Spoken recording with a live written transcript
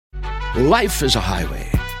Life is a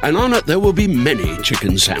highway, and on it there will be many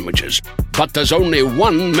chicken sandwiches. But there's only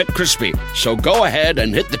one McCrispy. So go ahead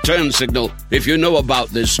and hit the turn signal if you know about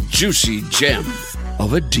this juicy gem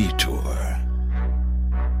of a detour.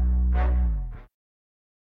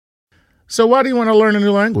 So why do you want to learn a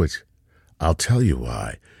new language? I'll tell you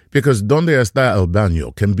why. Because ¿Dónde está el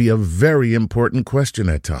baño? Can be a very important question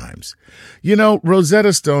at times. You know,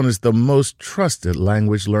 Rosetta Stone is the most trusted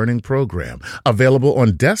language learning program, available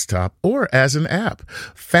on desktop or as an app.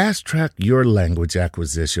 Fast-track your language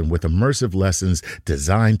acquisition with immersive lessons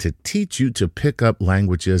designed to teach you to pick up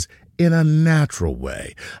languages in a natural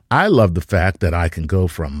way. I love the fact that I can go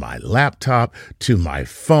from my laptop to my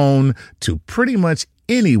phone to pretty much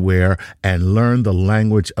anywhere and learn the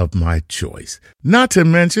language of my choice. Not to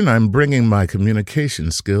mention, I'm bringing my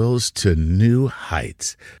communication skills to new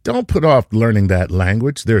heights. Don't put off learning that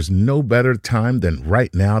language. There's no better time than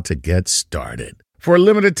right now to get started. For a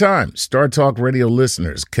limited time, Star Talk Radio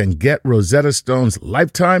listeners can get Rosetta Stone's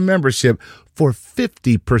lifetime membership for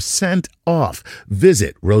 50% off.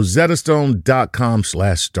 Visit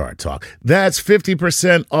rosettastone.com/StarTalk. That's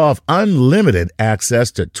 50% off unlimited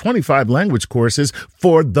access to 25 language courses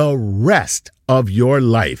for the rest of your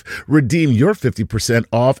life. Redeem your 50%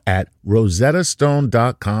 off at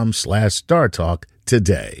rosettastone.com/StarTalk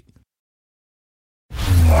today.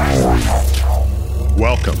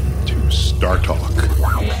 Welcome to Star Talk,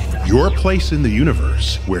 your place in the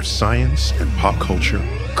universe where science and pop culture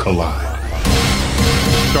collide.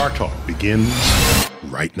 Star Talk begins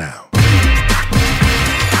right now.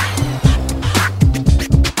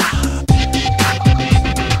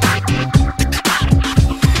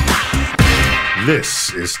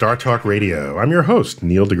 This is Star Talk Radio. I'm your host,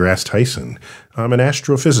 Neil deGrasse Tyson. I'm an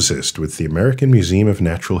astrophysicist with the American Museum of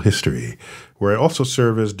Natural History, where I also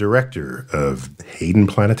serve as director of Hayden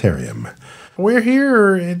Planetarium. We're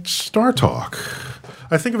here at Star Talk.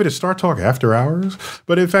 I think of it as Star Talk After Hours,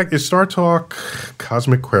 but in fact, it's Star Talk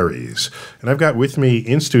Cosmic Queries. And I've got with me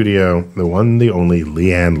in studio the one, the only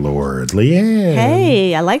Leanne Lord. Leanne.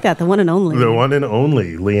 Hey, I like that. The one and only. The one and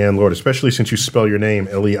only Leanne Lord, especially since you spell your name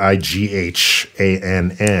Leighann.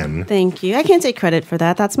 Thank you. I can't take credit for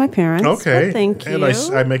that. That's my parents. Okay. Thank you. And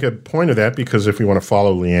I make a point of that because if you want to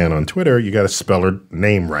follow Leanne on Twitter, you got to spell her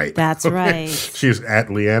name right. That's right. She's at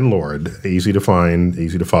Leanne Lord. Easy to find,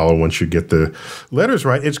 easy to follow once you get the letters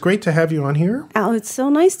right. It's great to have you on here. Oh, it's so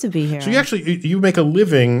nice to be here. So you make a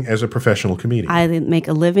living as a professional comedian. I make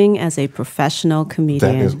a living as a professional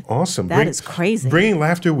comedian. That is awesome. That is crazy. Bringing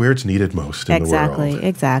laughter where it's needed most in the world.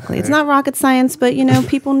 Exactly. It's not rocket science, but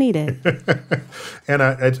people need it. And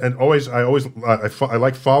I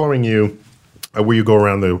like following you. Where you go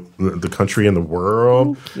around the country and the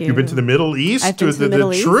world. Thank you. You've been to the Middle East I've been to the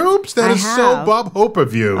Middle East. Troops. That is so Bob Hope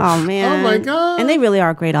of you. Oh, man. Oh, my God. And they really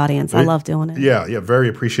are a great audience. I love doing it. Yeah, very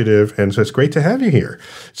appreciative. And so it's great to have you here.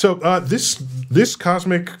 So this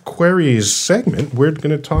Cosmic Queries segment, we're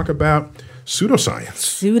going to talk about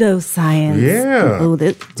pseudoscience. Yeah. Oh,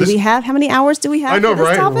 how many hours do we have? I know, for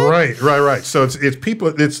this topic? Right. So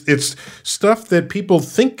it's stuff that people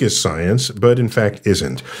think is science, but in fact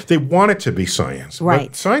isn't. They want it to be science. Right.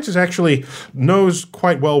 But science actually knows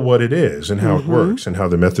quite well what it is and how it works and how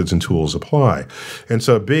the methods and tools apply. And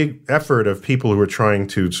so a big effort of people who are trying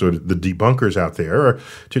to, sort of the debunkers out there, are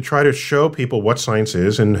to try to show people what science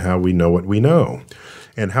is and how we know what we know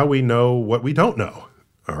and how we know what we don't know.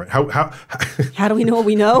 All right. How do we know what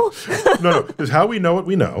we know? No. It's how we know what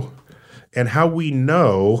we know and how we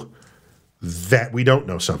know that we don't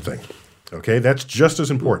know something. Okay? That's just as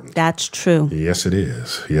important. That's true. Yes, it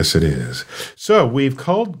is. Yes, it is. So we've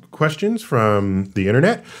called questions from the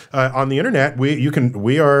internet. On the internet, we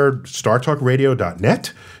are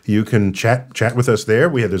startalkradio.net. You can chat with us there.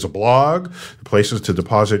 There's a blog, places to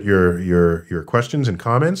deposit your questions and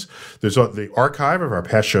comments. There's the archive of our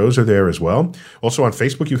past shows are there as well. Also on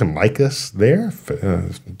Facebook, you can like us there,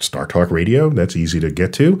 Star Talk Radio. That's easy to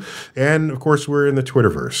get to. And of course, we're in the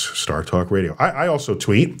Twitterverse, Star Talk Radio. I also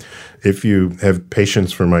tweet. If you have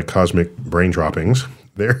patience for my cosmic brain droppings,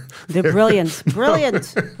 they're brilliant.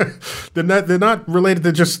 They're not related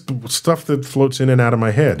to just stuff that floats in and out of my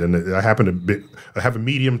head, and I have a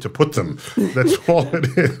medium to put them. That's all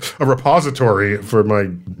it is, a repository for my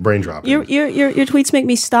brain droppings. Your tweets make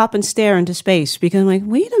me stop and stare into space because I'm like,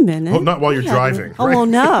 wait a minute. Well, not while you're driving. Oh, well,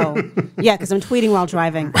 no. Yeah, because I'm tweeting while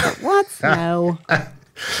driving. But what? No.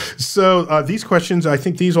 So these questions, I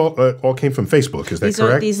think these all came from Facebook. Is that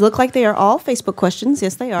correct? These look like they are all Facebook questions.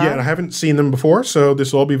 Yes, they are. Yeah, and I haven't seen them before, so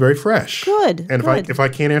this will all be very fresh. Good. And if I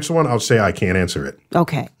can't answer one, I'll say I can't answer it.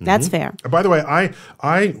 Okay, that's fair. By the way, I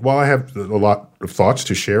while I have a lot thoughts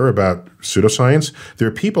to share about pseudoscience, there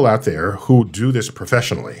are people out there who do this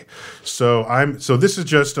professionally. So this is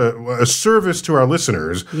just a service to our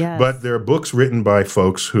listeners. Yes. But there are books written by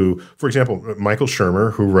folks who, for example, Michael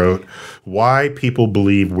Shermer, who wrote "Why People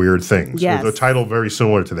Believe Weird Things." Yes. The title very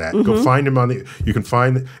similar to that. Go find him you can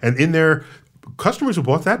find, and in there, customers who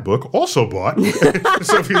bought that book also bought.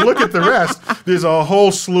 So if you look at the rest, there's a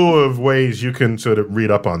whole slew of ways you can sort of read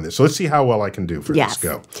up on this. So let's see how well I can do for this.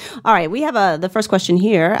 Go. All right. We have the first question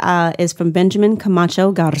here is from Benjamin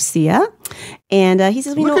Camacho Garcia. And he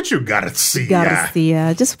says, Look at you, Garcia.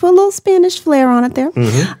 Garcia. Just put a little Spanish flair on it there.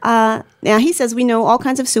 Now, he says, we know all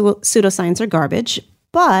kinds of pseudoscience are garbage.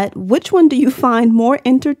 But which one do you find more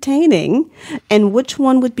entertaining, and which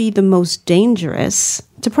one would be the most dangerous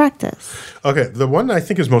to practice? Okay, the one I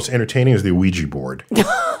think is most entertaining is the Ouija board.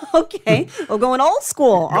 Okay, we're going old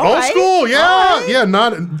school. Old school, yeah. All right. Yeah,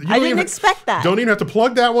 I didn't expect that. Don't even have to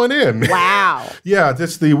plug that one in. Wow. Yeah,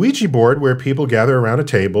 that's the Ouija board where people gather around a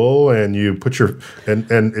table and you put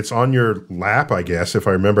and it's on your lap, I guess, if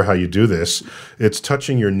I remember how you do this. It's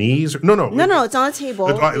touching your knees. No, it's on a table.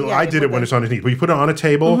 I did it when it's on his knee. But you put it on a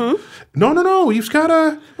table. No, you've got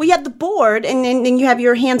to... Well, you have the board, and then you have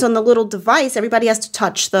your hands on the little device. Everybody has to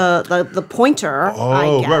touch the pointer.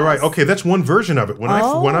 Oh, right. Okay, that's one version of it. When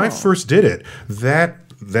I first did it,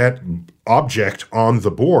 that object on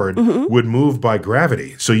the board would move by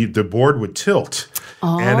gravity. So the board would tilt.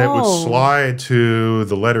 And it would slide to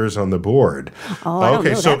the letters on the board.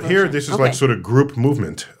 Okay, so here this is like sort of group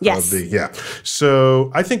movement. Yes.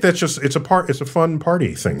 So I think that's just it's a fun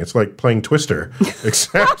party thing. It's like playing Twister,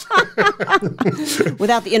 except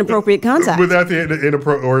without the inappropriate contact. Without the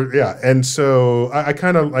inappropriate, And so I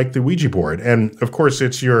kind of like the Ouija board, and of course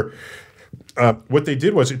it's your. What they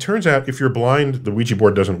did was, it turns out if you're blind, the Ouija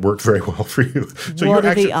board doesn't work very well for you. So what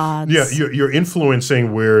are the odds? Yeah, you're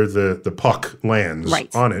influencing where the puck lands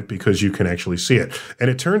on it because you can actually see it.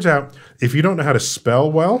 And it turns out if you don't know how to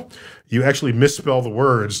spell well, you actually misspell the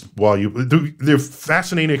words while you do. There are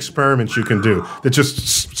fascinating experiments you can do that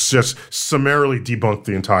just summarily debunk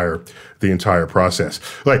the entire process.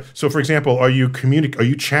 Like, so for example, are you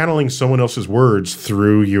channeling someone else's words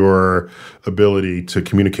through your ability to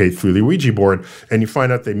communicate through the Ouija board, and you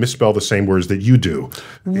find out they misspell the same words that you do?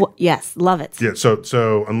 Yes, love it. Yeah,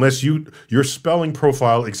 so unless your spelling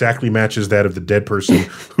profile exactly matches that of the dead person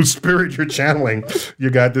whose spirit you're channeling,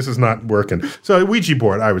 this is not working. So a Ouija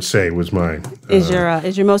board, I would say, was mine. Is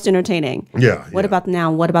your most entertaining? Yeah. What about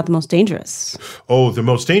the most dangerous? Oh, the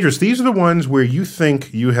most dangerous. These are the ones where you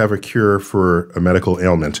think you have a cure for a medical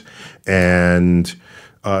ailment, and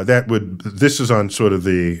this is on sort of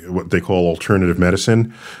what they call alternative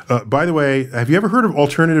medicine. By the way, have you ever heard of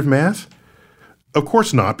alternative math? Of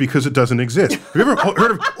course not, because it doesn't exist. Have you ever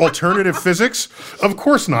heard of alternative physics? Of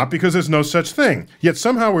course not, because there's no such thing. Yet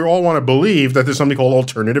somehow we all want to believe that there's something called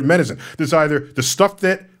alternative medicine. There's either the stuff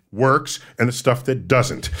that works and the stuff that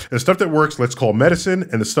doesn't. And the stuff that works, let's call medicine,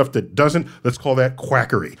 and the stuff that doesn't, let's call that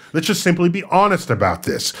quackery. Let's just simply be honest about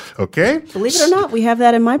this, okay? Believe it or not, we have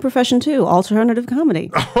that in my profession too, alternative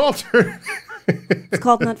comedy. It's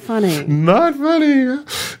called Not Funny. Not funny.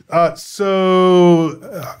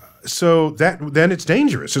 So then it's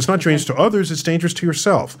dangerous. It's not dangerous to others, it's dangerous to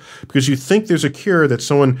yourself. Because you think there's a cure that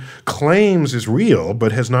someone claims is real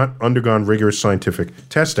but has not undergone rigorous scientific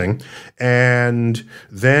testing, and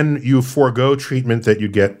then you forego treatment that you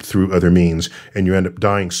get through other means, and you end up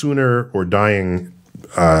dying sooner or dying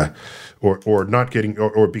or not getting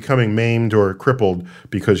or becoming maimed or crippled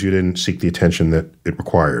because you didn't seek the attention that it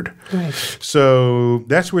required. Right. So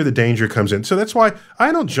that's where the danger comes in. So that's why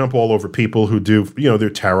I don't jump all over people who do,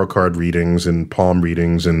 their tarot card readings and palm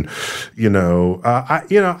readings, and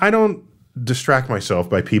I don't distract myself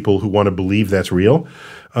by people who want to believe that's real.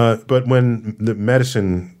 But when the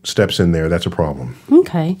medicine steps in there, that's a problem.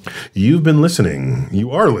 Okay. You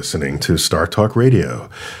are listening to Star Talk Radio,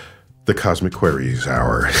 the Cosmic Queries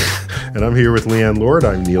Hour. And I'm here with Leanne Lord.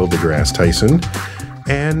 I'm Neil deGrasse Tyson.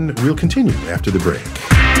 And we'll continue after the break.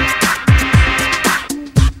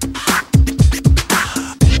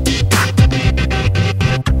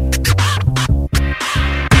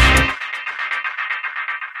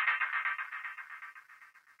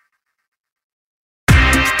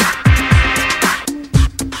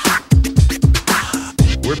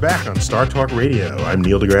 We're back on Star Talk Radio. I'm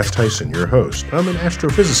Neil deGrasse Tyson, your host. I'm an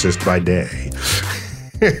astrophysicist by day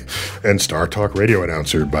and Star Talk Radio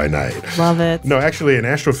announcer by night. Love it. No, actually, an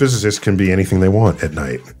astrophysicist can be anything they want at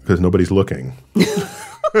night because nobody's looking.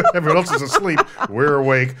 Everyone else is asleep. We're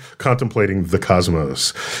awake, contemplating the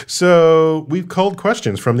cosmos. So we've culled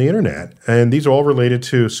questions from the internet, and these are all related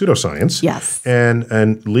to pseudoscience. Yes. And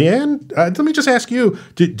Leanne, let me just ask you: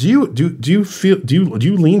 do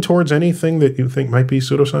you lean towards anything that you think might be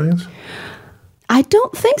pseudoscience? I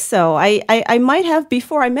don't think so. I might have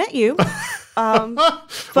before I met you.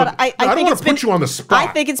 But I don't think want it's to put you on the spot.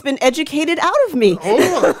 I think it's been educated out of me.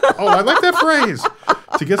 Oh, I like that phrase.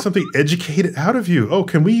 To get something educated out of you. Oh,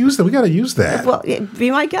 can we use that? We got to use that. Well,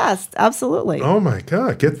 be my guest. Absolutely. Oh, my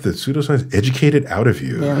God. Get the pseudoscience educated out of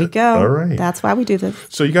you. There we go. All right. That's why we do this.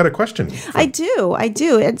 So you got a question? I do.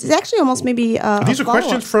 It's actually almost maybe These are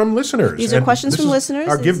questions from listeners. These are questions from listeners.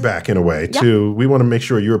 Our give back in a way to, we want to make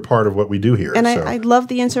sure you're a part of what we do here. And I love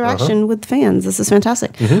the interaction with fans. This is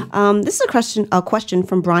fantastic. This is a question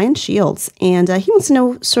from Brian Shields. And he wants to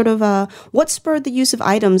know sort of what spurred the use of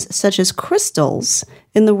items such as crystals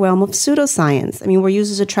in the realm of pseudoscience. I mean, were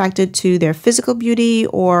users attracted to their physical beauty,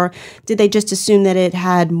 or did they just assume that it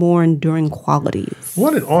had more enduring qualities?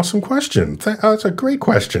 What an awesome question. That's a great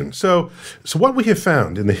question. So what we have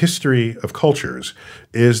found in the history of cultures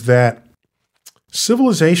is that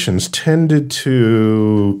civilizations tended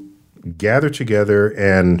to gather together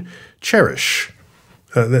and cherish.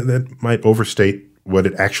 That might overstate what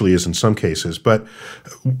it actually is in some cases, but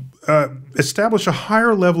establish a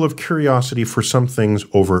higher level of curiosity for some things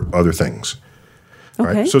over other things.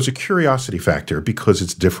 Okay. Right? So it's a curiosity factor because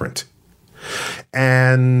it's different.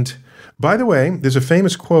 And by the way, there's a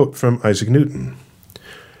famous quote from Isaac Newton,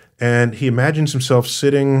 and he imagines himself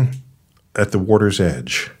sitting at the water's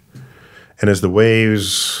edge. And as the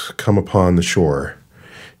waves come upon the shore,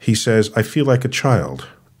 he says, I feel like a child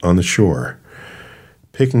on the shore,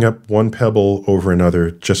 picking up one pebble over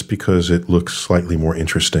another just because it looks slightly more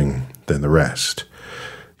interesting than the rest.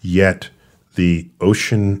 Yet the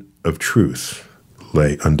ocean of truth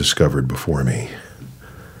lay undiscovered before me.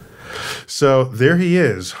 So there he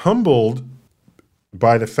is, humbled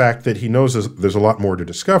by the fact that he knows there's a lot more to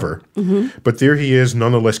discover, but there he is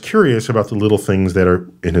nonetheless curious about the little things that are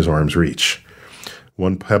in his arm's reach.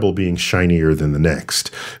 One pebble being shinier than the next.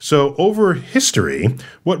 So over history,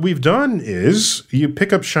 what we've done is you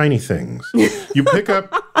pick up shiny things. You pick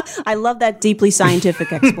up... I love that deeply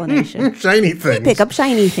scientific explanation. Shiny things. We pick up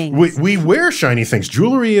shiny things. We wear shiny things.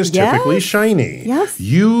 Jewelry is typically shiny. Yes.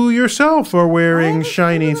 You yourself are wearing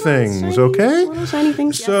shiny things, okay? Little shiny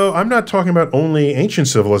things, So I'm not talking about only ancient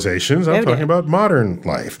civilizations. I'm talking about modern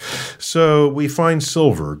life. So we find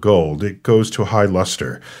silver, gold. It goes to a high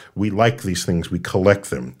luster. We like these things. We collect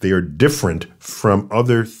them. They are different from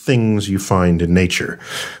other things you find in nature.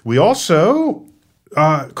 We also,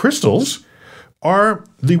 crystals are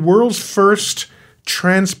the world's first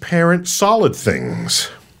transparent solid things.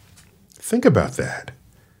 Think about that.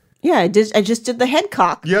 Yeah, I just did the head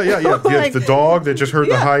cock. Yeah. Like, the dog that just heard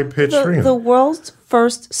the high-pitched scream. The world's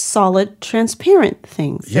first solid, transparent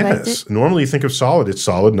things. Yes. Normally you think of solid, it's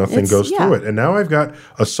solid, nothing goes through it. And now I've got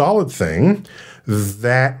a solid thing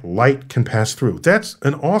that light can pass through. That's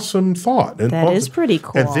an awesome thought. That is pretty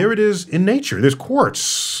cool. And there it is in nature. There's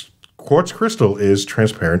quartz. Quartz crystal is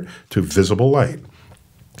transparent to visible light.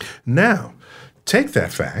 Now, take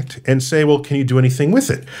that fact and say, well, can you do anything with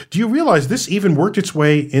it? Do you realize this even worked its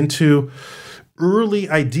way into early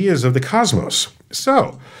ideas of the cosmos?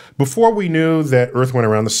 So, before we knew that Earth went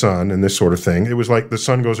around the sun and this sort of thing, it was like the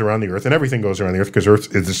sun goes around the Earth and everything goes around the Earth because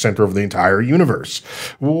Earth is the center of the entire universe.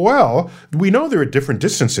 Well, we know there are different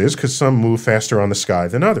distances because some move faster on the sky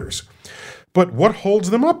than others. But what holds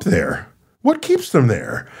them up there? What keeps them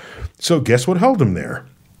there? So guess what held them there?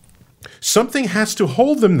 Something has to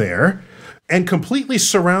hold them there and completely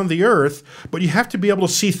surround the Earth, but you have to be able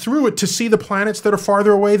to see through it to see the planets that are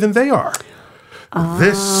farther away than they are.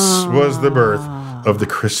 This was the birth of the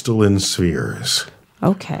crystalline spheres.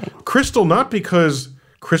 Okay. Crystal, not because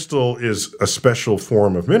crystal is a special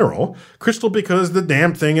form of mineral. Crystal because the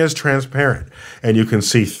damn thing is transparent, and you can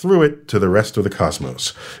see through it to the rest of the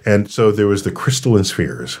cosmos. And so there was the crystalline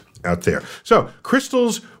spheres out there. So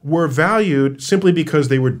crystals were valued simply because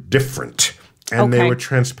they were different. And they were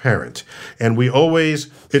transparent. And we always,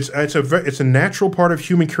 it's a natural part of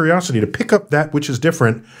human curiosity to pick up that which is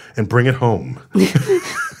different and bring it home.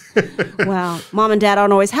 Well, Mom and Dad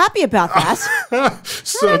aren't always happy about that.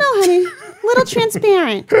 So, I don't know, honey. Little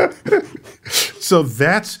transparent. So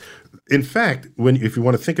that's, in fact, if you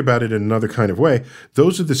want to think about it in another kind of way,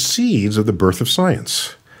 those are the seeds of the birth of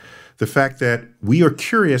science. The fact that we are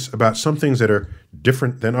curious about some things that are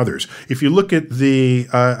different than others. If you look at the,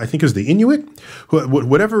 I think it's the Inuit,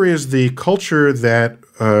 whatever is the culture that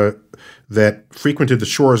frequented the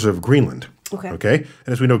shores of Greenland, Okay. And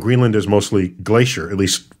as we know, Greenland is mostly glacier, at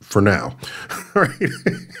least for now. Right?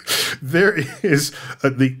 There is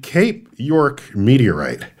the Cape York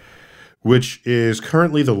meteorite, which is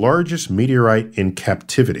currently the largest meteorite in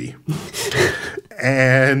captivity.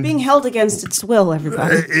 And Being held against its will,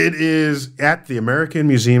 everybody. it is at the American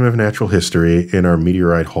Museum of Natural History in our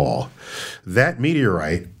Meteorite Hall. That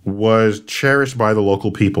meteorite was cherished by the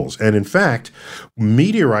local peoples. And in fact, iron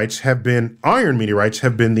meteorites have been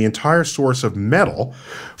the entire source of metal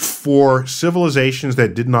for civilizations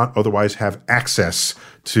that did not otherwise have access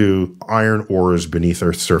to iron ores beneath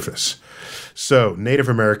Earth's surface. So Native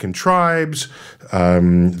American tribes,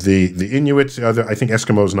 the Inuits, I think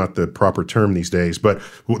Eskimo is not the proper term these days, but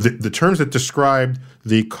the terms that described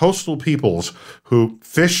the coastal peoples who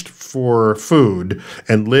fished for food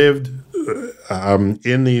and lived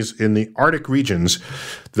in the Arctic regions,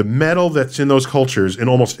 the metal that's in those cultures, in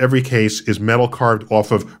almost every case, is metal carved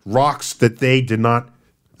off of rocks that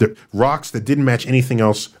didn't match anything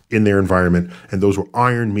else in their environment, and those were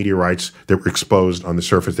iron meteorites that were exposed on the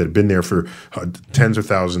surface that had been there for tens of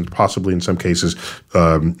thousands, possibly in some cases,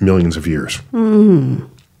 millions of years.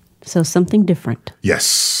 So something different.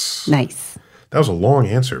 Yes. Nice. That was a long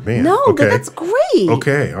answer, man. No, okay. but that's great.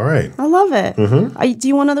 Okay, all right. I love it. Do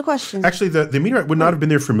you want another question? Actually, the meteorite would not have been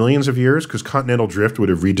there for millions of years because continental drift would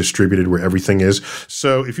have redistributed where everything is.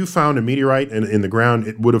 So if you found a meteorite in the ground,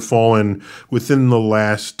 it would have fallen within the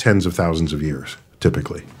last tens of thousands of years,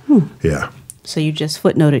 typically. Yeah. So you just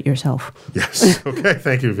footnoted yourself. Yes. Okay,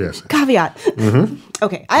 thank you, Yes. Caveat.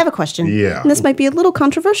 Okay, I have a question. Yeah. And this might be a little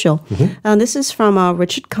controversial. This is from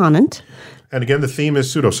Richard Conant. And again, the theme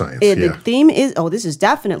is pseudoscience. The theme is, this is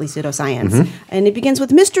definitely pseudoscience. And it begins with,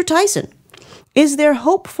 Mr. Tyson, is there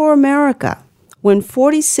hope for America when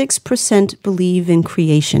 46% believe in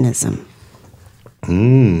creationism?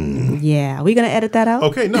 Yeah, are we going to edit that out?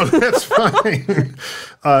 Okay, no, that's fine.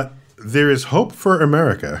 There is hope for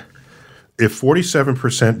America if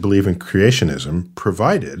 47% believe in creationism,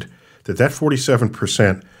 provided that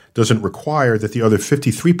 47% doesn't require that the other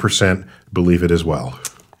 53% believe it as well.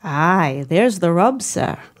 Aye, there's the rub,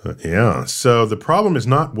 sir. Yeah. So the problem is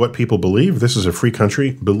not what people believe. This is a free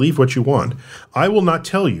country. Believe what you want. I will not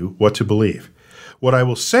tell you what to believe. What I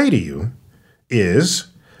will say to you is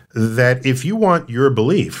that if you want your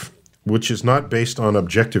belief, which is not based on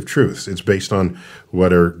objective truths, it's based on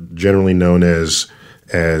what are generally known as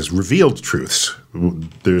revealed truths.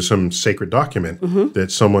 There's some sacred document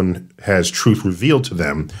that someone has truth revealed to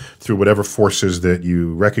them through whatever forces that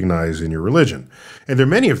you recognize in your religion. And there are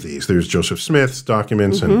many of these. There's Joseph Smith's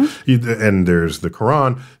documents and there's the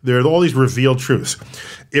Quran. There are all these revealed truths.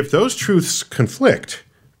 If those truths conflict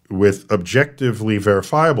with objectively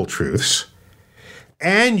verifiable truths,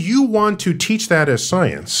 and you want to teach that as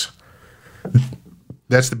science,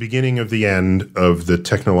 that's the beginning of the end of the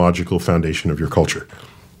technological foundation of your culture.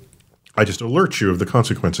 I just alert you of the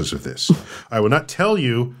consequences of this. I will not tell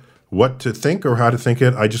you what to think or how to think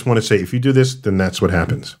it. I just want to say, if you do this, then that's what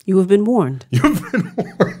happens. You have been warned. You've been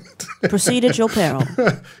warned. Proceed at your peril.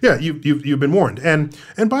 Yeah, you've been warned. And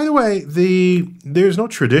by the way, there's no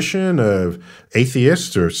tradition of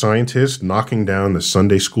atheists or scientists knocking down the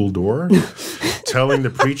Sunday school door, telling the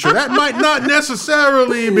preacher that might not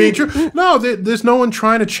necessarily be true. No, there's no one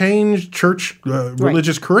trying to change church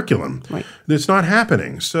religious curriculum. Right. It's not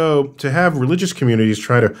happening. So to have religious communities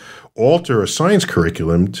try to alter a science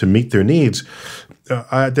curriculum to meet their needs,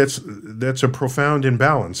 that's a profound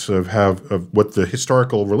imbalance of what the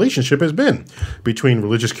historical relationship has been between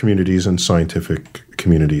religious communities and scientific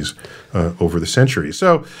communities over the centuries.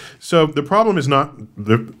 So the problem is not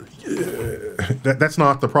that's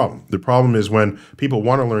not the problem. The problem is when people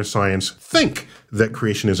want to learn science, think that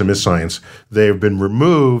creationism is science, they have been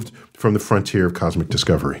removed from the frontier of cosmic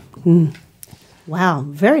discovery. Wow,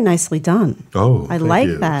 very nicely done. Oh, I like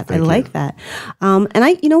that. Thank I like you. that.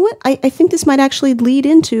 And you know what? I think this might actually lead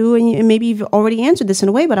into, and maybe you've already answered this in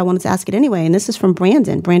a way, but I wanted to ask it anyway. And this is from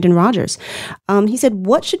Brandon Rogers. He said,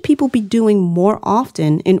 what should people be doing more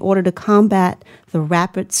often in order to combat the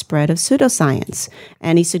rapid spread of pseudoscience?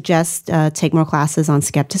 And he suggests take more classes on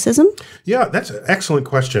skepticism. Yeah, that's an excellent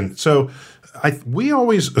question. So we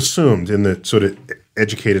always assumed in the sort of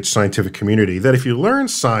educated scientific community that if you learn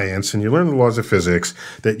science and you learn the laws of physics,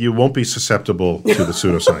 that you won't be susceptible to the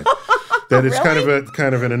pseudoscience. That it's Really?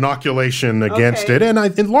 kind of an inoculation against it,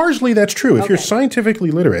 and largely that's true. If you're scientifically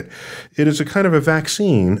literate, it is a kind of a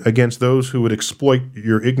vaccine against those who would exploit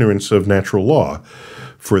your ignorance of natural law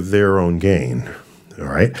for their own gain. All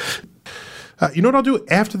right. You know what I'll do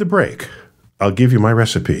after the break? I'll give you my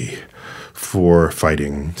recipe for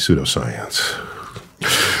fighting pseudoscience.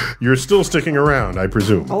 You're still sticking around, I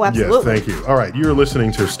presume. Oh, absolutely. Yes, thank you. All right, you're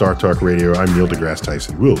listening to Star Talk Radio. I'm Neil deGrasse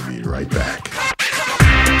Tyson. We'll be right back.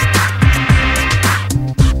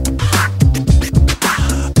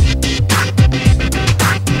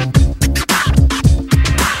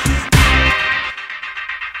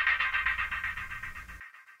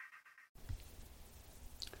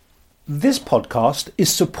 This podcast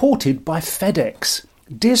is supported by FedEx.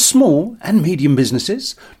 Dear small and medium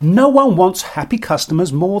businesses, no one wants happy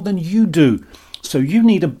customers more than you do. So you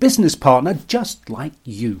need a business partner just like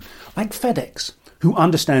you, like FedEx, who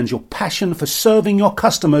understands your passion for serving your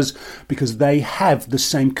customers because they have the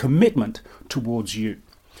same commitment towards you.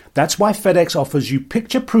 That's why FedEx offers you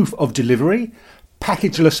picture proof of delivery,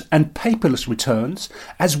 packageless and paperless returns,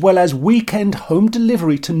 as well as weekend home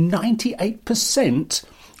delivery to 98%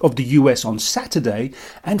 of the US on Saturday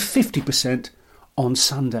and 50% on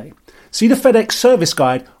Sunday. See the FedEx service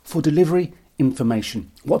guide for delivery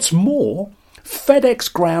information. What's more,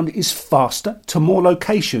 FedEx Ground is faster to more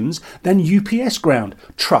locations than UPS Ground.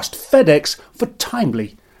 Trust FedEx for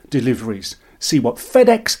timely deliveries. See what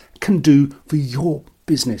FedEx can do for your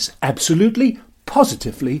business. Absolutely,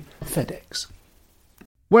 positively FedEx.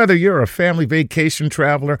 Whether you're a family vacation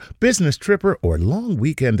traveler, business tripper, or long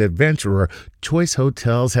weekend adventurer, Choice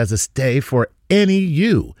Hotels has a stay for any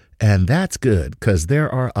you. And that's good, because there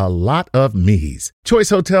are a lot of me's.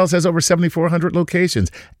 Choice Hotels has over 7,400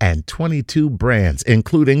 locations and 22 brands,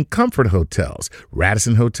 including Comfort Hotels,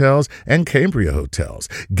 Radisson Hotels, and Cambria Hotels.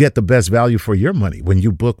 Get the best value for your money when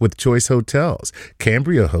you book with Choice Hotels.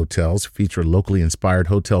 Cambria Hotels feature locally inspired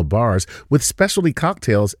hotel bars with specialty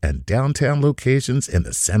cocktails and downtown locations in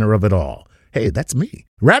the center of it all. Hey, that's me.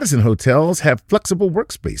 Radisson Hotels have flexible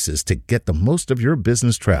workspaces to get the most of your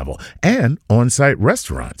business travel and on-site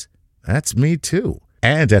restaurants. That's me too.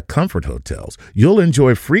 And at Comfort Hotels, you'll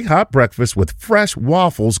enjoy free hot breakfast with fresh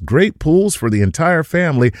waffles, great pools for the entire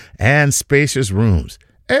family, and spacious rooms.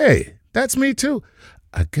 Hey, that's me too.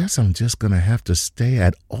 I guess I'm just going to have to stay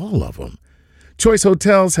at all of them. Choice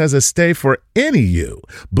Hotels has a stay for any you.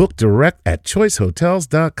 Book direct at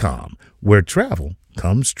choicehotels.com, where travel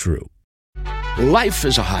comes true. Life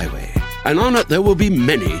is a highway, and on it there will be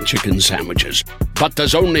many chicken sandwiches. But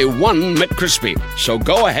there's only one McCrispy. So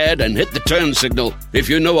go ahead and hit the turn signal if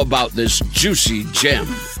you know about this juicy gem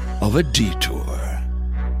of a detour.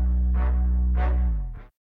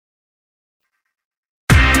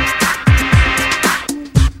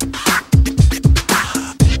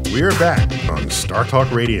 We're back on Star Talk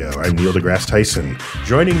Radio. I'm Neil deGrasse Tyson.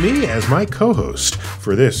 Joining me as my co-host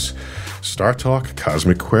for this Star Talk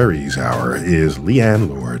Cosmic Queries Hour is Leanne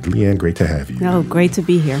Lord. Leanne, great to have you. Oh, great to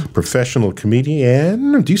be here. Professional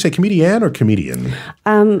comedian. Do you say comedian or comedian?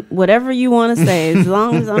 Whatever you want to say, as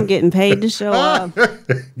long as I'm getting paid to show up.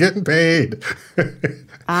 Getting paid.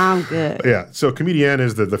 I'm good. Yeah. So comedian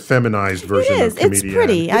is the feminized version It is. of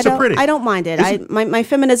comedian. It's pretty. I don't mind it. My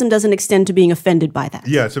feminism doesn't extend to being offended by that.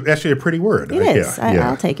 Yeah, it's actually a pretty word. It is.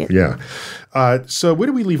 I'll take it. Yeah. So where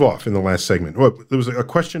did we leave off in the last segment? Well, there was a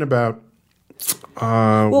question about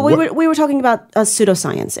we were talking about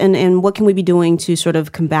pseudoscience and what can we be doing to sort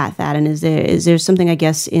of combat that, and is there something, I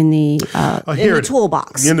guess, in the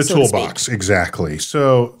toolbox? In the toolbox, exactly.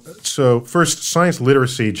 So first, science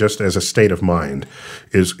literacy, just as a state of mind,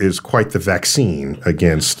 is quite the vaccine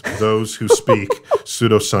against those who speak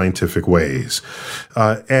pseudoscientific ways,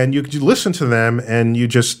 and you listen to them and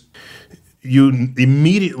you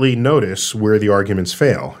immediately notice where the arguments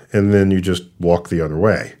fail, and then you just walk the other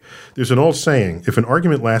way. There's an old saying, if an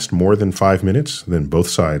argument lasts more than 5 minutes, then both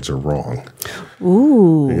sides are wrong.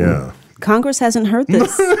 Ooh. Yeah. Congress hasn't heard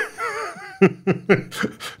this.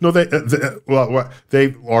 No,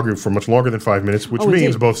 they argue for much longer than 5 minutes, which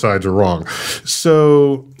means both sides are wrong.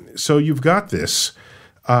 So you've got this.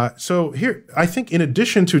 So here, I think in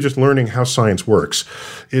addition to just learning how science works,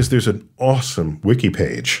 there's an awesome wiki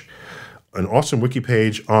page. An awesome wiki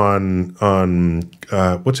page on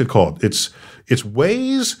what's it called? It's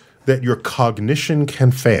ways that your cognition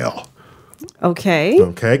can fail.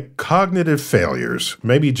 Okay. Cognitive failures.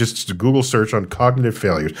 Maybe just a Google search on cognitive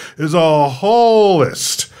failures. There's a whole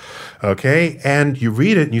list. Okay. And you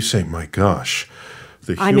read it and you say, my gosh.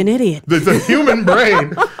 I'm an idiot. The human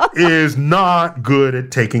brain is not good at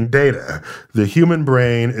taking data. The human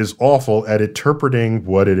brain is awful at interpreting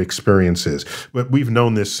what it experiences. But we've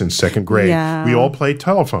known this since second grade. Yeah. We all played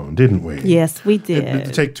telephone, didn't we? Yes, we did. It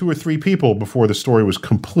would take 2 or 3 people before the story was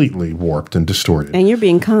completely warped and distorted. And you're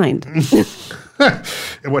being kind.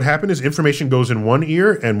 And what happened is information goes in one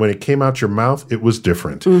ear, and when it came out your mouth, it was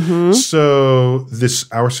different. Mm-hmm. So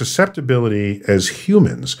our susceptibility as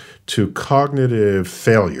humans to cognitive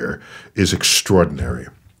failure is extraordinary.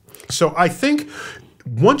 So I think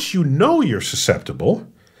once you know you're susceptible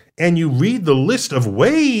and you read the list of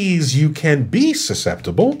ways you can be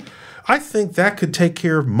susceptible, I think that could take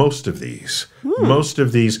care of most of these. Most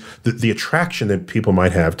of these, the attraction that people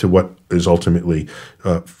might have to what is ultimately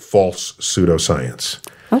false pseudoscience.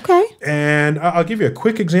 Okay. And I'll give you a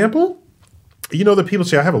quick example. You know that people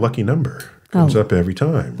say, I have a lucky number. Comes up every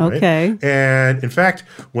time. Right? Okay. And in fact,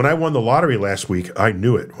 when I won the lottery last week, I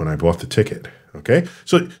knew it when I bought the ticket. Okay.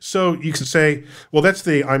 So you can say, well, that's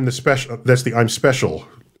the I'm special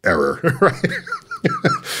error, right?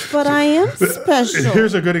 But I am special.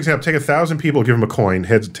 Here's a good example. Take 1,000 people, give them a coin,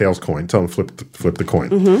 heads, tails, coin. Tell them flip the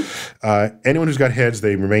coin. Anyone who's got heads,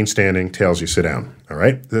 they remain standing. Tails, you sit down. All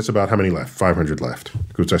right? That's about how many left? 500 left.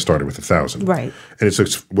 Because I started with 1,000. Right. And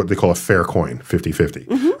it's what they call a fair coin,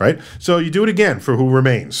 50-50. Right? So you do it again for who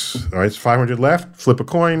remains. All right? It's 500 left. Flip a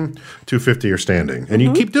coin. 250 are standing. And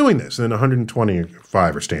you keep doing this. And then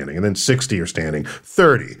 125 are standing. And then 60 are standing.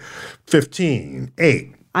 30, 15,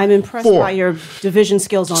 8. I'm impressed 4. by your division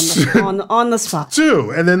skills on the spot.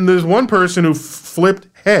 2. And then there's one person who flipped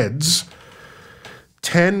heads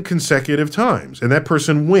 10 consecutive times, and that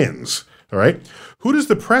person wins. All right? Who does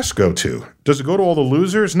the press go to? Does it go to all the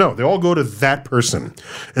losers? No, they all go to that person.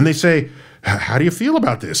 And they say, how do you feel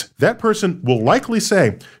about this? That person will likely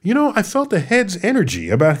say, I felt the head's energy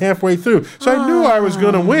about halfway through, so I knew I was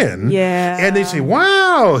going to win. Yeah. And they say,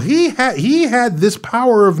 wow, he had this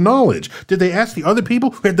power of knowledge. Did they ask the other people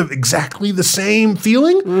who had exactly the same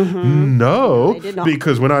feeling? No, they did not.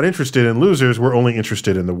 Because we're not interested in losers. We're only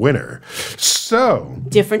interested in the winner. So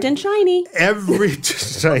Different and shiny. every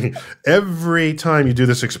time you do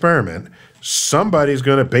this experiment, somebody's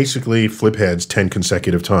going to basically flip heads 10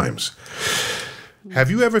 consecutive times. Have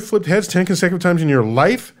you ever flipped heads 10 consecutive times in your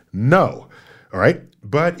life? No. All right.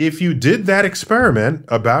 But if you did that experiment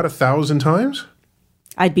about 1,000 times,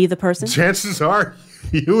 I'd be the person. chances are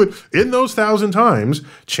you would, in those 1,000 times,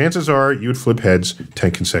 chances are you would flip heads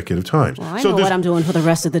 10 consecutive times. Well, I know what I'm doing for the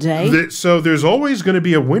rest of the day. So there's always going to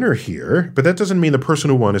be a winner here, but that doesn't mean the person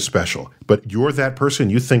who won is special. But you're that person.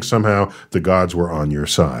 You think somehow the gods were on your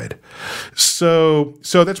side. So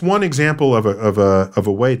that's one example of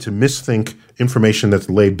a way to misthink information that's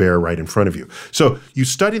laid bare right in front of you. So you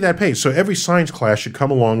study that page. So every science class should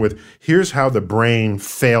come along with, here's how the brain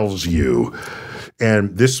fails you.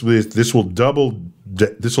 And this will double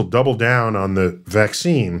down on the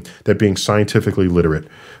vaccine that being scientifically literate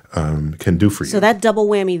can do for you. So that double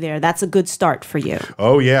whammy there, that's a good start for you.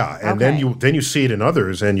 Oh yeah, and Okay. then you see it in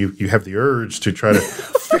others, and you have the urge to try to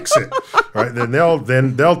fix it. Right? Then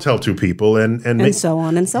they'll tell 2 people, and so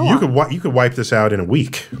on and so you on. You could wipe this out in a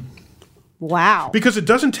week. Wow. Because it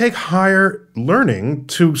doesn't take higher learning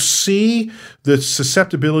to see the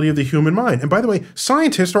susceptibility of the human mind. And by the way,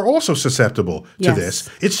 scientists are also susceptible to Yes. this.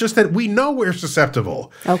 It's just that we know we're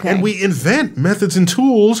susceptible. Okay. And we invent methods and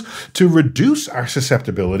tools to reduce our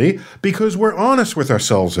susceptibility because we're honest with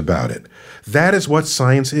ourselves about it. That is what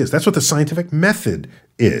science is. That's what the scientific method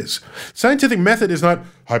is. Scientific method is not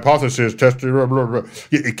hypothesis, testing, blah, blah, blah.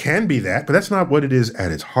 It can be that, but that's not what it is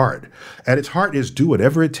at its heart. At its heart is do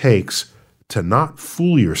whatever it takes to not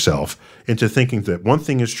fool yourself into thinking that one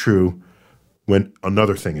thing is true when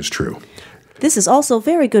another thing is true. This is also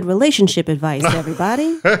very good relationship advice,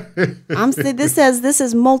 everybody. This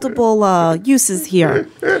has multiple uses here.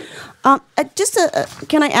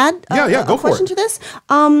 Can I add go a for question it. to this?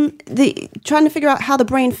 Trying to figure out how the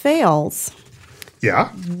brain fails. Yeah?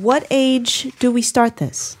 What age do we start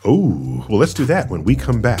this? Oh, well, let's do that when we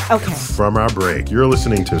come back from our break. You're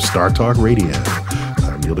listening to Star Talk Radio.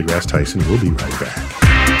 I'm Neil deGrasse Tyson. We'll be right back.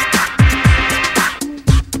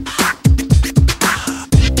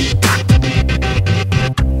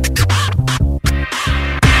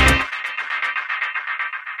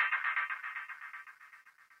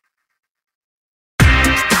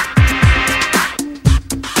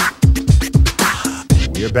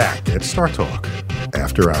 We're back at Star Talk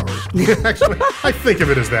After Hours. Actually, I think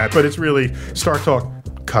of it as that, but it's really Star Talk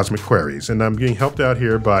Cosmic Queries. And I'm getting helped out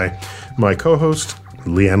here by my co-host,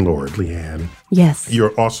 Leanne Lord. Leanne, Yes. you're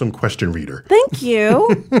an awesome question reader. Thank you.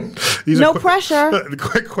 These No are pressure.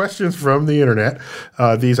 Quick questions from the internet.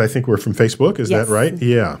 These I think were from Facebook. Is Yes. that right?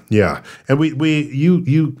 Yeah. And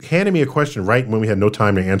you handed me a question right when we had no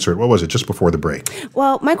time to answer it. What was it? Just before the break.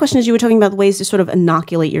 Well, my question is, you were talking about ways to sort of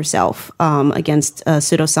inoculate yourself against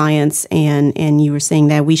pseudoscience, and you were saying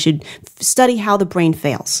that we should study how the brain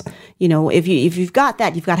fails. If you've got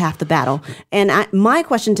that, you've got half the battle. And my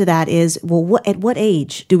question to that is, well, at what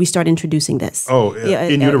age do we start introducing this? Oh,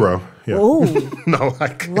 in utero. Yeah. Oh. No,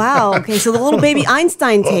 Wow. Okay. So the little baby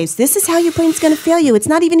Einstein tapes. This is how your brain's going to fail you. It's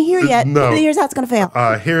not even here yet. No. Here's how it's going to fail.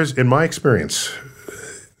 Here's in my experience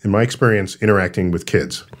interacting with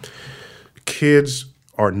kids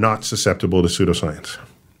are not susceptible to pseudoscience.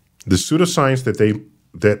 The pseudoscience that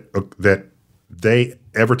they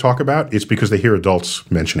ever talk about is because they hear adults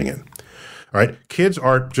mentioning it. All right, kids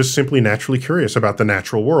are just simply naturally curious about the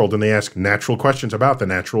natural world, and they ask natural questions about the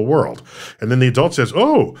natural world. And then the adult says,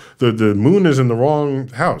 "Oh, the moon is in the wrong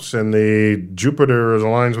house, and the Jupiter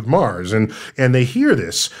aligns with Mars," and they hear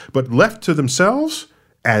this. But left to themselves,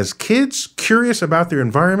 as kids curious about their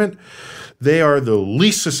environment, they are the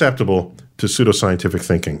least susceptible to pseudoscientific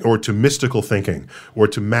thinking or to mystical thinking or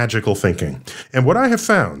to magical thinking. And what I have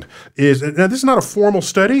found is, now this is not a formal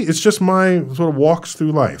study, it's just my sort of walks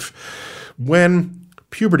through life. When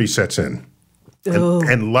puberty sets in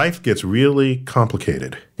and life gets really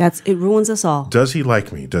complicated. It ruins us all. Does he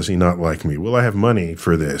like me? Does he not like me? Will I have money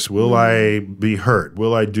for this? Will I be hurt?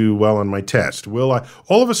 Will I do well on my test? All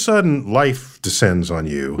of a sudden, life descends on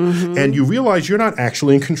you, and you realize you're not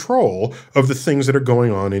actually in control of the things that are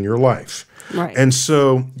going on in your life. Right. And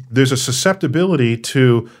so there's a susceptibility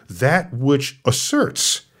to that which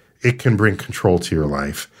asserts it can bring control to your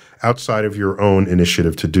life outside of your own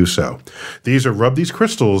initiative to do so. These are rub these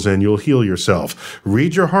crystals and you'll heal yourself.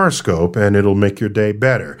 Read your horoscope and it'll make your day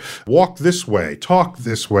better. Walk this way, talk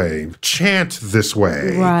this way, chant this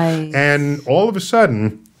way. Right. And all of a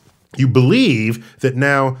sudden, you believe that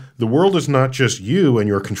now the world is not just you and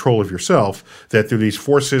your control of yourself, that there are these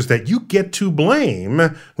forces that you get to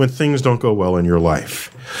blame when things don't go well in your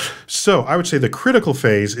life. So I would say the critical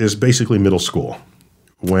phase is basically middle school,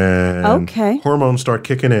 when hormones start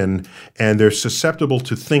kicking in and they're susceptible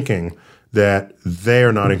to thinking that they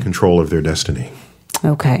are not in control of their destiny.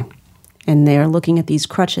 Okay. And they're looking at these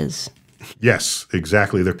crutches. Yes,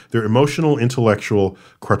 exactly. They're emotional, intellectual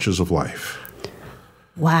crutches of life.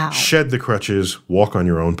 Wow. Shed the crutches, walk on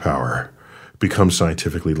your own power, become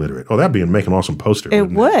scientifically literate. Oh, that'd make an awesome poster.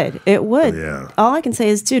 It would. It would. Yeah. All I can say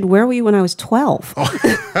is, dude, where were you when I was 12?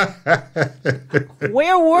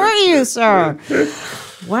 Where were you, sir?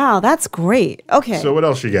 Wow, that's great. Okay. So what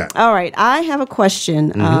else you got? All right. I have a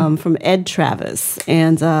question from Ed Travis.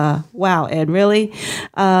 And wow, Ed, really?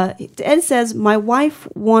 Ed says, my wife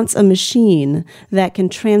wants a machine that can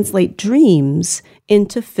translate dreams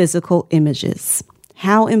into physical images.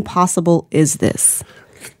 How impossible is this?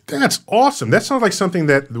 That's awesome. That sounds like something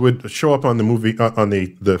that would show up on the movie, on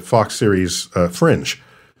the Fox series Fringe.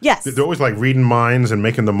 Yes. They're always like reading minds and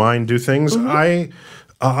making the mind do things. Why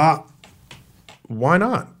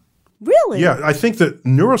not? Really? Yeah, I think that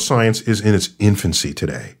neuroscience is in its infancy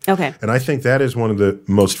today. Okay. And I think that is one of the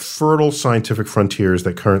most fertile scientific frontiers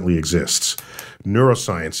that currently exists.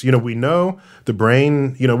 Neuroscience. We know the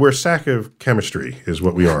brain, we're a sack of chemistry is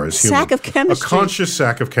what we are as humans. Sack of chemistry. A conscious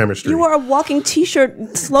sack of chemistry. You are a walking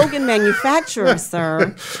T-shirt slogan manufacturer,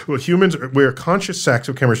 sir. Well, humans, we're conscious sacks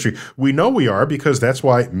of chemistry. We know we are because that's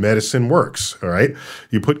why medicine works, all right?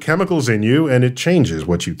 You put chemicals in you and it changes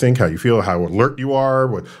what you think, how you feel, how alert you are.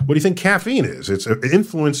 What do you think caffeine is? It's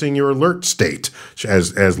influencing your alert state,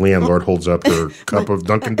 as Leanne Lord holds up her cup of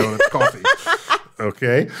Dunkin' Donuts coffee.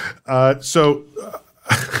 Okay, so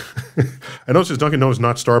I know it says Dunkin' Donuts,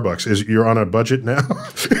 not Starbucks. You're on a budget now?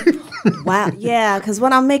 Wow, yeah, because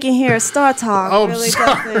what I'm making here is Star Talk really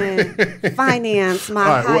sorry. doesn't finance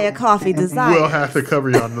my higher coffee desire. We'll have to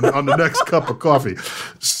cover you on the next cup of coffee.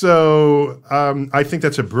 So I think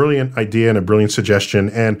that's a brilliant idea and a brilliant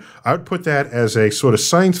suggestion, and I would put that as a sort of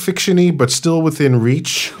science fiction-y, but still within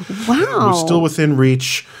reach. Wow. Still within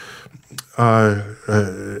reach.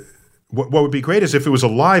 What would be great is if it was a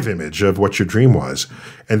live image of what your dream was.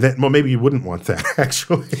 And then, well, maybe you wouldn't want that,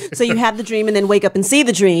 actually. So you have the dream and then wake up and see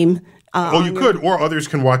the dream. You could, or others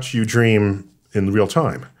can watch you dream in real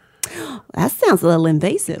time. That sounds a little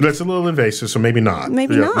invasive. That's a little invasive, so maybe not.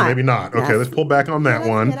 Maybe not. Maybe not. Okay, let's pull back on that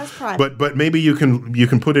one. Yeah, that's private. But maybe you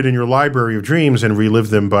can put it in your library of dreams and relive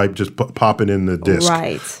them by just popping in the disc.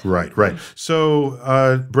 Right.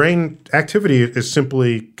 So brain activity is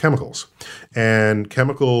simply chemicals and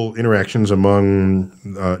chemical interactions among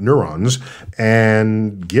neurons.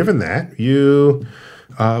 And given that,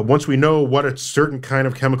 once we know what a certain kind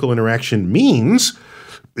of chemical interaction means,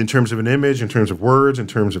 in terms of an image, in terms of words, in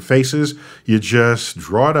terms of faces, you just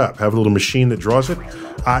draw it up. Have a little machine that draws it.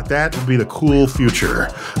 That would be the cool future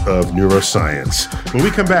of neuroscience. When we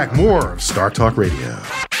come back, more of Star Talk Radio.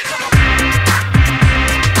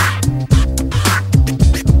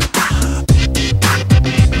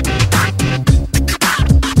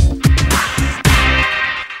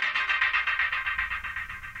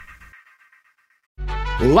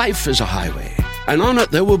 Life is a highway, and on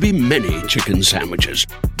it there will be many chicken sandwiches.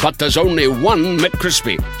 But there's only one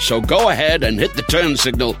McCrispy. So go ahead and hit the turn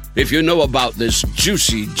signal if you know about this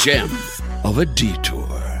juicy gem of a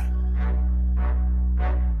detour.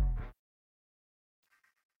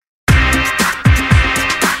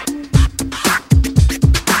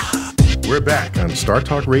 We're back on Star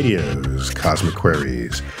Talk Radio's Cosmic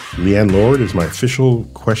Queries. Leanne Lord is my official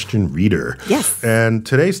question reader. Yes. And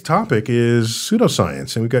today's topic is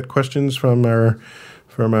pseudoscience, and we've got questions from our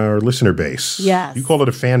listener base. Yes. You call it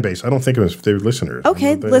a fan base. I don't think of them as they're listeners.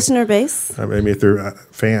 Okay, listener base. I mean, if they're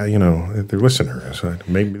if they're listeners.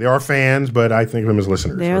 Maybe they are fans, but I think of them as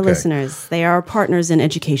listeners. They are listeners. They are partners in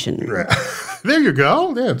education. Right. There you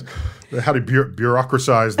go. Yeah. How to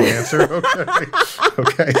bureaucratize the answer.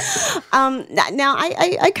 Okay. Now,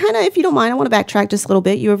 I kind of, if you don't mind, I want to backtrack just a little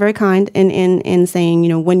bit. You were very kind in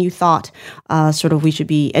saying, when you thought sort of we should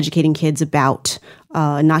be educating kids about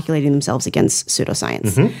inoculating themselves against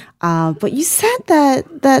pseudoscience. Mm-hmm. But you said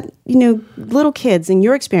that little kids, in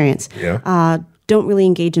your experience, don't really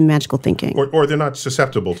engage in magical thinking. Or they're not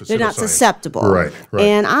susceptible to pseudoscience. They're not susceptible. Right.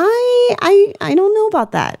 And I don't know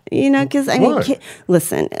about that, because I mean,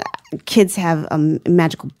 listen, kids have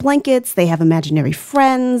magical blankets. They have imaginary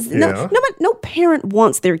friends. Yeah. No parent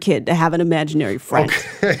wants their kid to have an imaginary friend.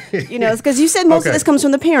 Okay. It's because you said most of this comes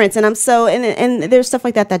from the parents, and and there's stuff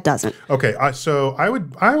like that doesn't. Okay. So I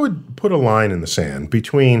would put a line in the sand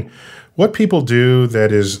between what people do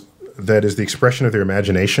that is the expression of their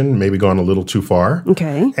imagination, maybe gone a little too far.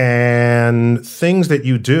 Okay. And things that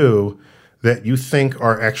you do that you think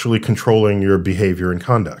are actually controlling your behavior and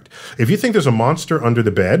conduct. If you think there's a monster under the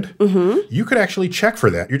bed, you could actually check for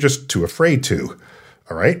that. You're just too afraid to.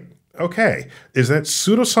 All right? Okay. Is that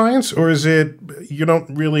pseudoscience, or is it you're not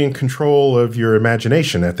really in control of your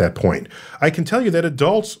imagination at that point? I can tell you that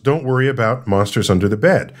adults don't worry about monsters under the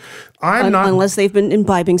bed. Unless they've been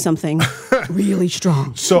imbibing something really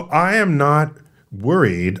strong. So I am not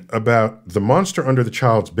worried about the monster under the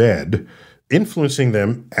child's bed influencing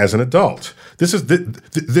them as an adult. This is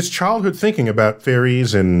this childhood thinking about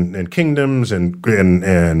fairies and kingdoms and the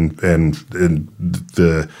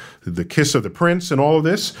kiss of the prince and all of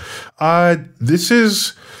this. This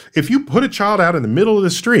is, if you put a child out in the middle of the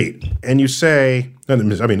street and you say,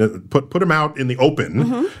 put them out in the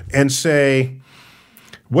open and say,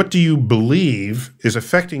 what do you believe is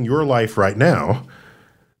affecting your life right now?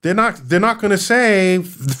 They're not going to say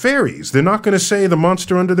the fairies. They're not going to say the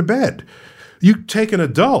monster under the bed. You take an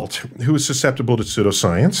adult who is susceptible to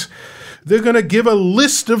pseudoscience, they're going to give a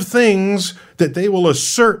list of things that they will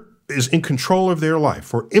assert is in control of their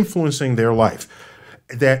life or influencing their life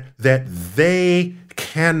that they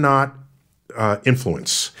cannot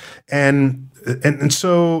influence. And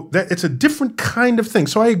so that it's a different kind of thing.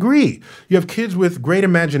 So I agree. You have kids with great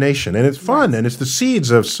imagination, and it's fun, and it's the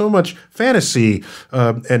seeds of so much fantasy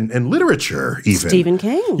and literature. Even Stephen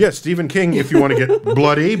King. Yes, Stephen King. If you want to get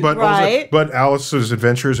bloody, but Right. but Alice's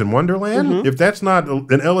Adventures in Wonderland. If that's not an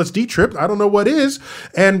LSD trip, I don't know what is.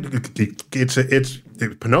 And it's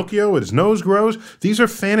Pinocchio, his nose grows. These are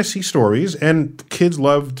fantasy stories, and kids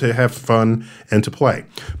love to have fun and to play.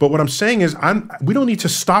 But what I'm saying is, we don't need to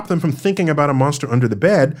stop them from thinking about a monster under the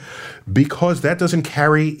bed, because that doesn't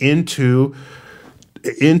carry into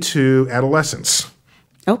adolescence.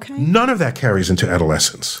 Okay. None of that carries into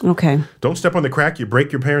adolescence. Okay. Don't step on the crack, you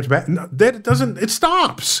break your parents' back. No, that doesn't. It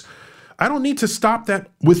stops. I don't need to stop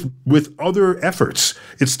that with other efforts.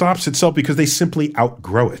 It stops itself because they simply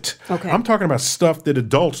outgrow it. Okay. I'm talking about stuff that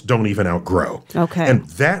adults don't even outgrow. Okay. And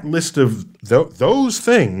that list of those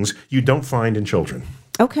things you don't find in children.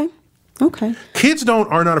 Okay. Okay. Kids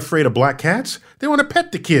are not afraid of black cats. They want to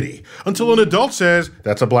pet the kitty until an adult says,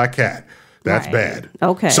 that's a black cat. That's Right. bad.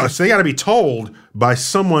 Okay. So they got to be told by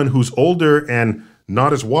someone who's older and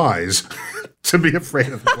not as wise to be afraid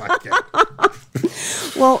of the black cat.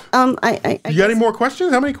 Well, You got any more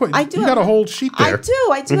questions? How many questions? I do. You got a whole sheet there.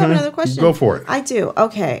 I do have another question. Go for it. I do.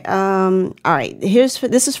 Okay. All right.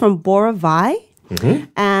 This is from Bora Vi.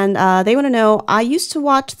 And they want to know, I used to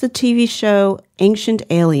watch the TV show Ancient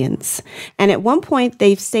Aliens. And at one point,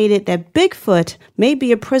 they've stated that Bigfoot may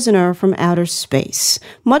be a prisoner from outer space,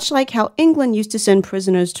 much like how England used to send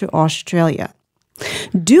prisoners to Australia.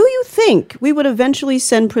 Do you think we would eventually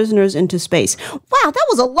send prisoners into space? Wow, that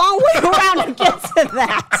was a long way around to get to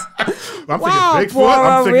that. I'm Wow, thinking Bigfoot. Bora,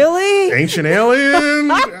 I'm thinking really? Ancient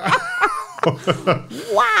Alien.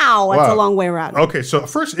 Wow, that's a long way around. Okay, so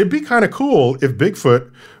first, it'd be kind of cool if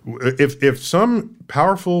Bigfoot, if some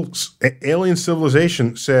powerful alien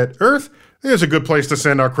civilization said, Earth, there's a good place to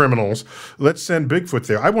send our criminals. Let's send Bigfoot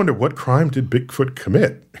there. I wonder, what crime did Bigfoot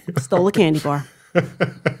commit? Stole a candy bar.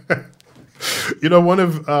 You know, one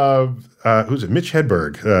of who's it? Mitch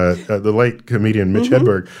Hedberg, the late comedian Mitch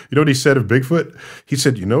Hedberg. You know what he said of Bigfoot? He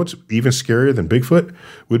said, "You know what's even scarier than Bigfoot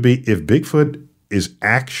would be if Bigfoot is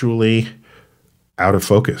actually out of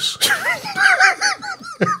focus."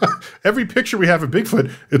 Every picture we have of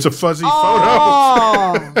Bigfoot, it's a fuzzy photo.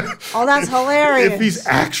 Oh, that's hilarious. If he's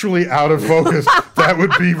actually out of focus, that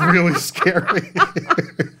would be really scary.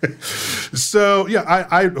 So, yeah,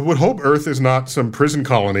 I would hope Earth is not some prison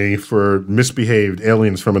colony for misbehaved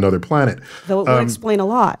aliens from another planet. Though it would explain a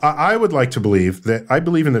lot. I would like to believe that I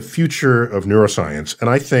believe in the future of neuroscience, and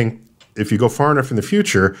I think if you go far enough in the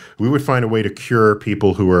future, we would find a way to cure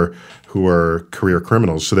people who are career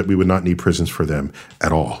criminals so that we would not need prisons for them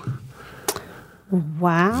at all.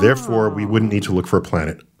 Wow. Therefore, we wouldn't need to look for a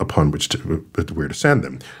planet upon which where to send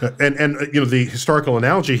them. And you know, the historical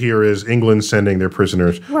analogy here is England sending their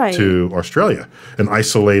prisoners to Australia, an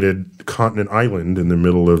isolated continent island in the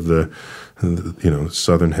middle of the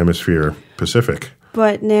southern hemisphere Pacific.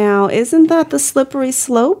 But now, isn't that the slippery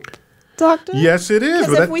slope, Doctor? Yes, it is.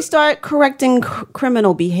 Because if we start correcting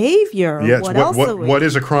criminal behavior, what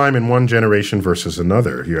is a crime in one generation versus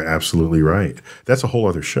another? You're absolutely right. That's a whole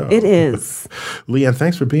other show. It is. Leanne,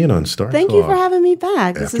 thanks for being on Star Talk. Thank you for having me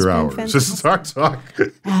back. This has After Hours. been fantastic. This is Star Talk.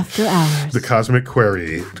 After Hours. The Cosmic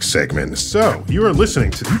Query segment. So, you've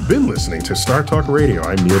been listening to Star Talk Radio.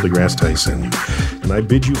 I'm Neil deGrasse Tyson. And I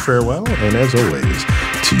bid you farewell, and as always,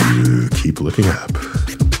 to keep looking up.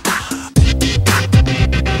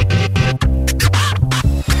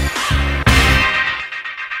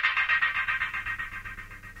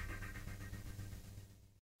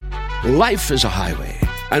 Life is a highway,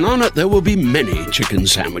 and on it there will be many chicken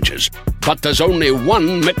sandwiches. But there's only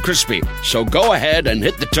one McCrispy, so go ahead and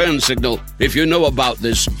hit the turn signal if you know about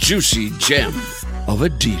this juicy gem of a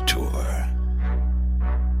detour.